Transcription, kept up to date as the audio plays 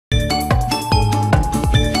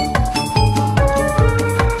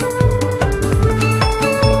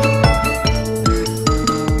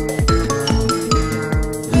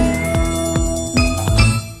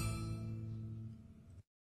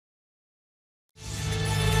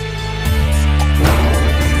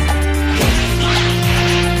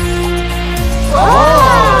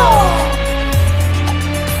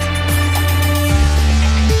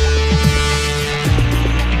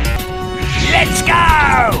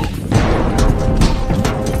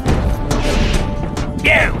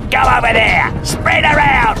Over there! Spread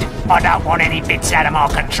around! I don't want any bits out of my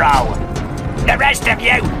control. The rest of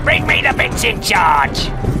you, bring me the bits in charge.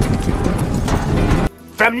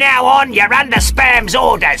 From now on, you're under Spam's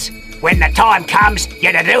orders. When the time comes,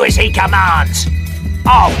 you're to do as he commands.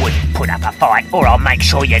 I wouldn't put up a fight, or I'll make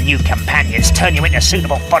sure your new companions turn you into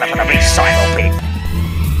suitable fodder for the recycle bin.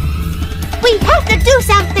 We have to do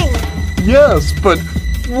something! Yes, but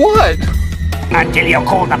what? Until you're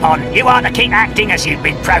called upon, you are to keep acting as you've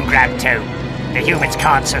been programmed to. The humans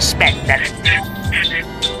can't suspect that...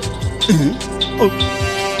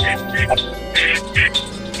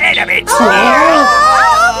 Edebits!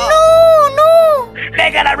 No!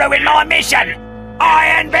 They're gonna ruin my mission!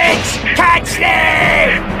 Iron Bits, catch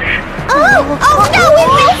them! Oh no,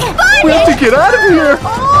 we've been spotted! We have to get out of here!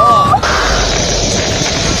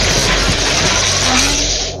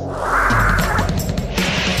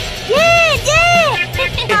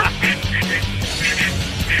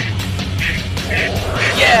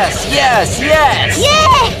 Yes!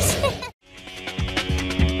 Yes!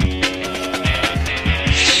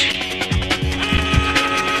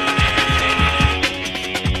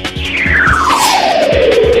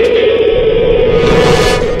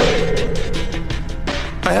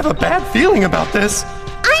 I have a bad feeling about this.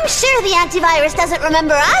 I'm sure the antivirus doesn't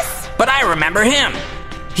remember us. But I remember him.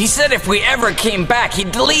 He said if we ever came back,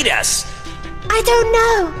 he'd delete us. I don't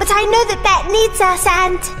know, but I know that Bat needs us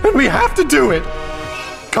and We have to do it.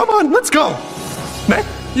 Come on, let's go. Nick,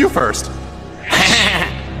 you first.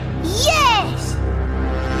 yes!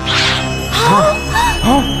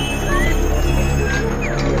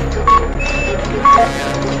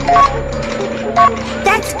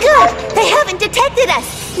 That's good! They haven't detected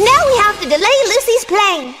us! Now we have to delay Lucy's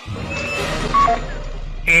plane!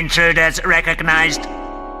 Intruders recognized.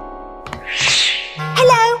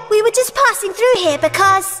 Hello, we were just passing through here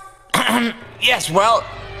because... Yes, well,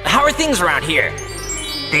 how are things around here?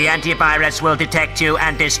 The antivirus will detect you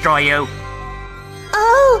and destroy you.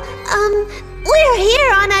 Oh, we're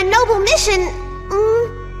here on a noble mission.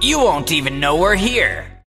 You won't even know we're here.